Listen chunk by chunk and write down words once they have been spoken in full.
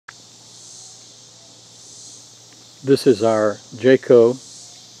This is our Jayco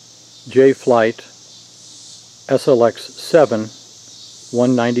J-Flight SLX7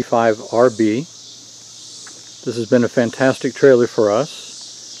 195RB. This has been a fantastic trailer for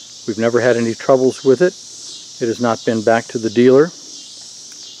us. We've never had any troubles with it. It has not been back to the dealer.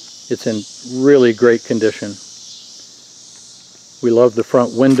 It's in really great condition. We love the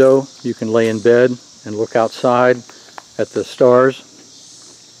front window. You can lay in bed and look outside at the stars.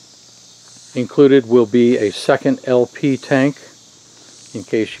 Included will be a second LP tank in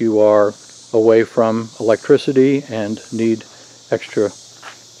case you are away from electricity and need extra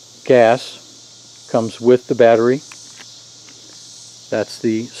gas. Comes with the battery. That's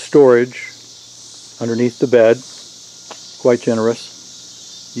the storage underneath the bed. Quite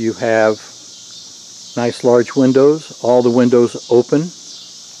generous. You have nice large windows, all the windows open.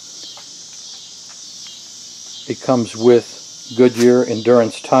 It comes with Goodyear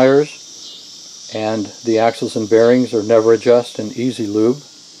Endurance tires, and the axles and bearings are never adjust and easy lube.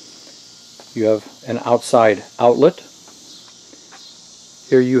 You have an outside outlet.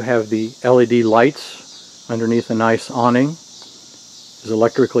 Here you have the LED lights underneath a nice awning. It's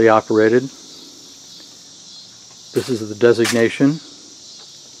electrically operated. This is the designation.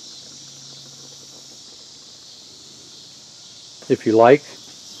 If you like,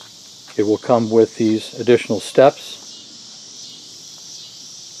 it will come with these additional steps.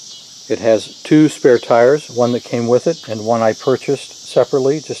 It has two spare tires, one that came with it and one I purchased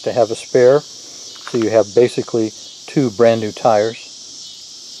separately just to have a spare. So you have basically two brand new tires.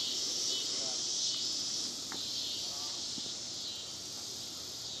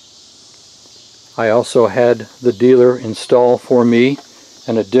 I also had the dealer install for me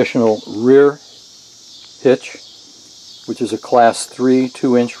an additional rear hitch, which is a class 3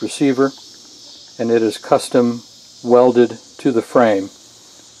 2-inch receiver, and it is custom welded to the frame.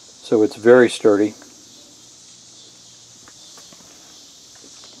 So it's very sturdy.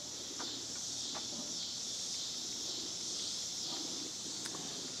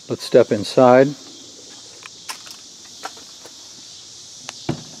 Let's step inside.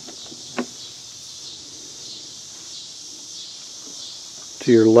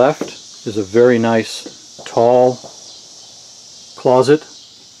 To your left is a very nice tall closet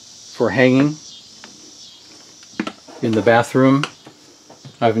for hanging. In the bathroom,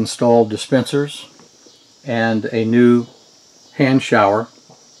 I've installed dispensers and a new hand shower,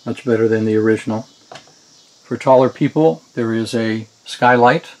 much better than the original. For taller people, there is a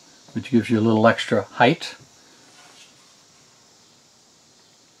skylight, which gives you a little extra height.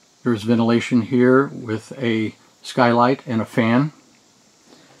 There's ventilation here with a skylight and a fan.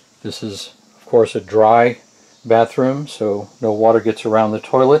 This is, of course, a dry bathroom, so no water gets around the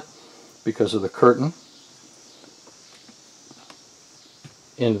toilet because of the curtain.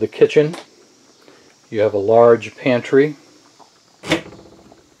 In the kitchen, you have a large pantry,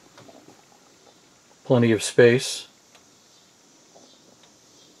 plenty of space,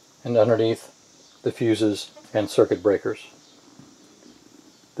 and underneath the fuses and circuit breakers.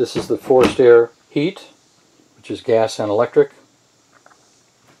 This is the forced air heat, which is gas and electric,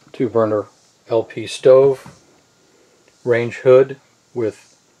 2-burner LP stove, range hood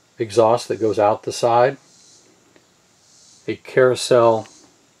with exhaust that goes out the side, a carousel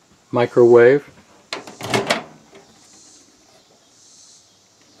microwave,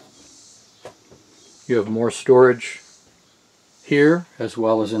 you have more storage here as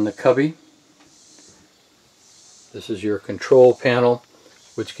well as in the cubby. This is your control panel,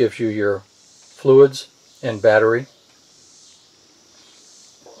 which gives you your fluids and battery.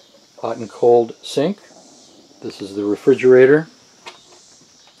 Hot and cold sink. This is the refrigerator.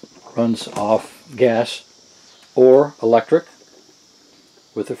 Runs off gas or electric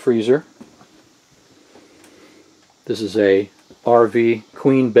with a freezer. This is a RV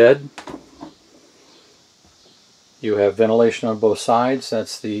queen bed. You have ventilation on both sides.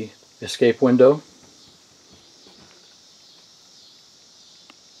 That's the escape window.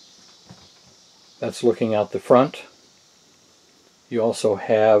 That's looking out the front. You also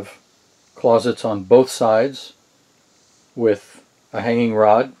have closets on both sides with a hanging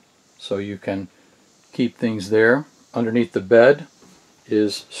rod, so you can keep things there. Underneath the bed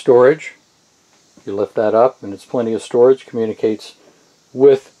is storage. You lift that up and it's plenty of storage. Communicates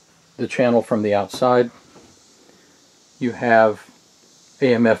with the channel from the outside. You have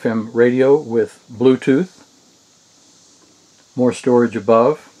AM/FM radio with Bluetooth. More storage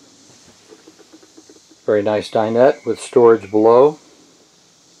above. Very nice dinette with storage below.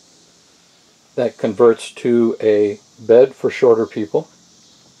 That converts to a bed for shorter people.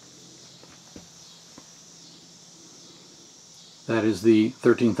 That is the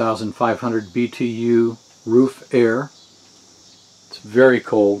 13,500 BTU roof air. It's very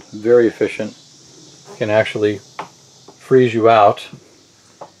cold, very efficient. Can actually freeze you out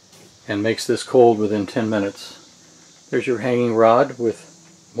and makes this cold within 10 minutes. There's your hanging rod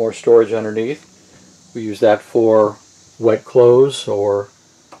with more storage underneath. We use that for wet clothes or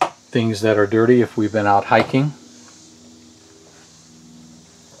things that are dirty if we've been out hiking.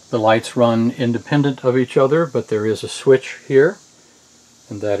 The lights run independent of each other, but there is a switch here,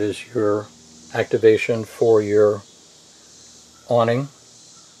 and that is your activation for your awning,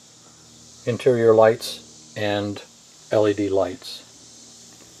 interior lights, and LED lights.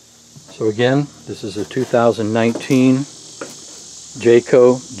 So again, this is a 2019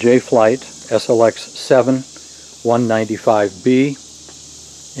 Jayco J-Flight SLX7 195B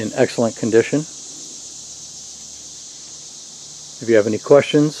in excellent condition. If you have any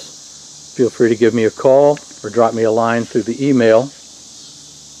questions, feel free to give me a call or drop me a line through the email.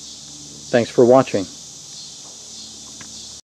 Thanks for watching.